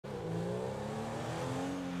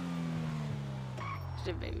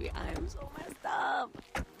Shit, baby, I am so messed up.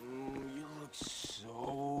 You look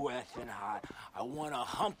so effing hot. I want to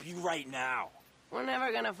hump you right now. We're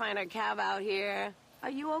never gonna find a cab out here. Are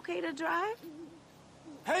you okay to drive?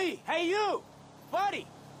 Hey, you! Buddy!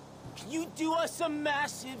 Can you do us a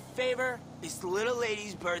massive favor? It's the little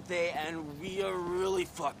lady's birthday and we are really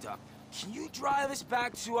fucked up. Can you drive us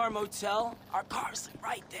back to our motel? Our car's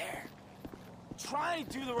right there. Trying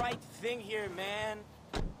to do the right thing here, man.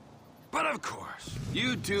 But of course,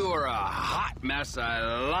 you two are a hot mess. I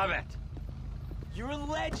love it. You're a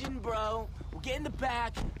legend, bro. We'll get in the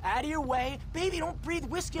back, out of your way. Baby, don't breathe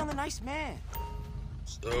whiskey on the nice man.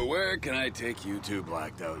 So where can I take you two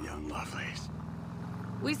blacked out young lovelies?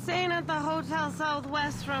 We staying at the Hotel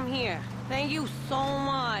Southwest from here. Thank you so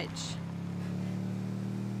much.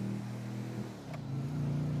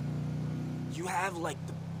 You have, like,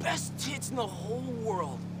 the best tits in the whole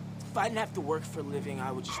world. If I didn't have to work for a living,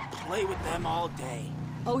 I would just play with them all day.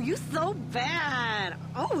 Oh, you so bad.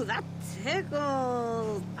 Oh, that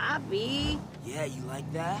tickles, Bobby. Yeah, you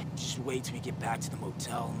like that? Just wait till we get back to the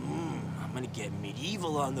motel. I'm gonna get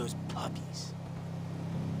medieval on those puppies.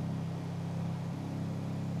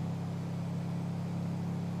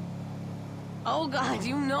 Oh, God,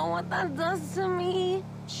 you know what that does to me?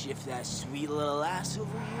 Shift that sweet little ass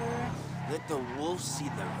over here. Let the wolf see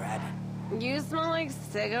the rabbit. You smell like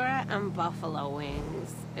cigarette and buffalo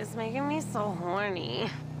wings. It's making me so horny.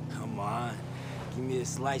 Come on, give me a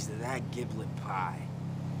slice of that giblet pie.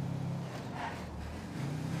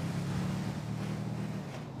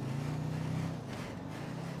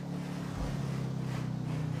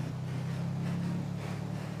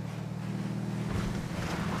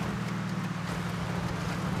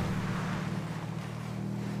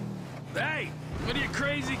 Hey, what are you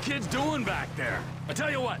crazy kids doing back there? I tell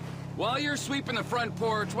you what, while you're sweeping the front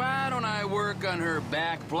porch, why don't I work on her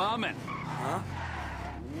back plumbing? Huh?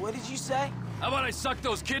 What did you say? How about I suck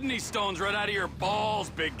those kidney stones right out of your balls,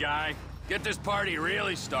 big guy? Get this party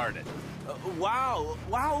really started. Wow,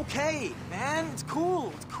 okay, man, it's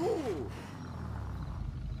cool.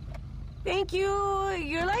 Thank you.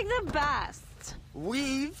 You're like the best.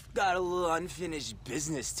 We've got a little unfinished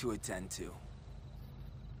business to attend to.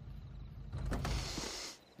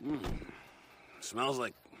 Smells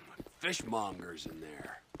like fishmongers in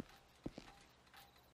there.